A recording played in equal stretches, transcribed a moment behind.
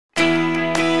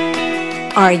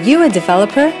Are you a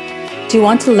developer? Do you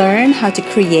want to learn how to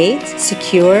create,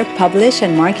 secure, publish,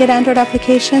 and market Android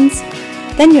applications?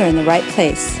 Then you're in the right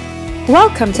place.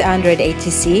 Welcome to Android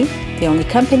ATC, the only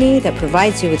company that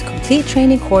provides you with complete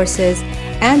training courses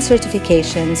and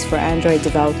certifications for Android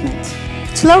development.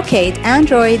 To locate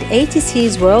Android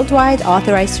ATC's worldwide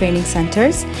authorized training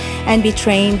centers and be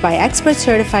trained by expert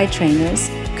certified trainers,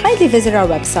 kindly visit our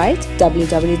website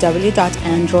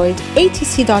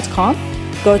www.androidatc.com,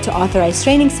 go to Authorized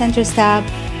Training Centers tab,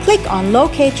 click on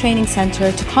Locate Training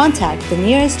Center to contact the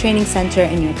nearest training center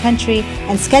in your country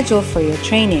and schedule for your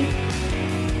training.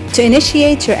 To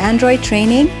initiate your Android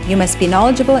training, you must be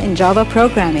knowledgeable in Java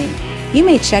programming. You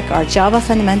may check our Java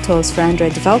Fundamentals for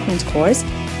Android Development course.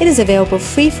 It is available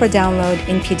free for download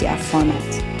in PDF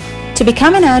format. To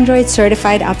become an Android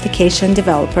certified application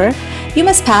developer, you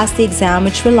must pass the exam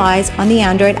which relies on the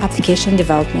Android Application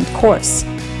Development course.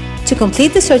 To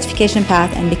complete the certification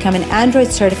path and become an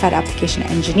Android certified application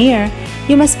engineer,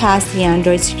 you must pass the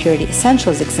Android Security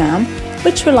Essentials exam,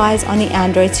 which relies on the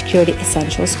Android Security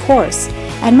Essentials course,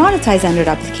 and Monetize Android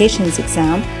Applications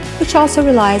exam, which also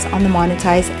relies on the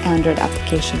Monetize Android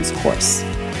Applications course.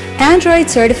 Android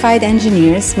certified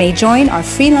engineers may join our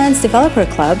Freelance Developer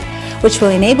Club, which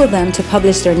will enable them to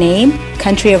publish their name,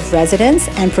 country of residence,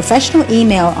 and professional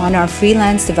email on our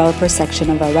Freelance Developer section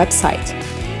of our website.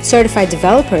 Certified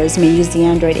developers may use the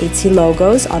Android ATC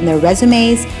logos on their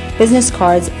resumes, business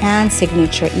cards, and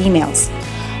signature emails.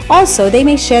 Also, they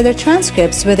may share their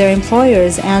transcripts with their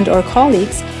employers and/or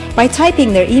colleagues by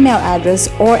typing their email address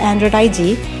or Android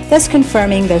ID, thus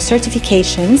confirming their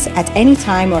certifications at any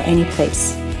time or any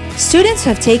place. Students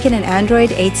who have taken an Android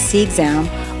ATC exam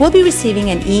will be receiving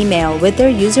an email with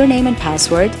their username and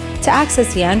password to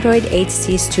access the Android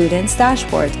ATC Students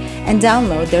Dashboard and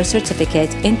download their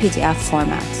certificate in PDF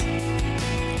format.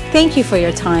 Thank you for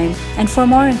your time, and for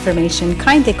more information,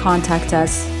 kindly contact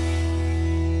us.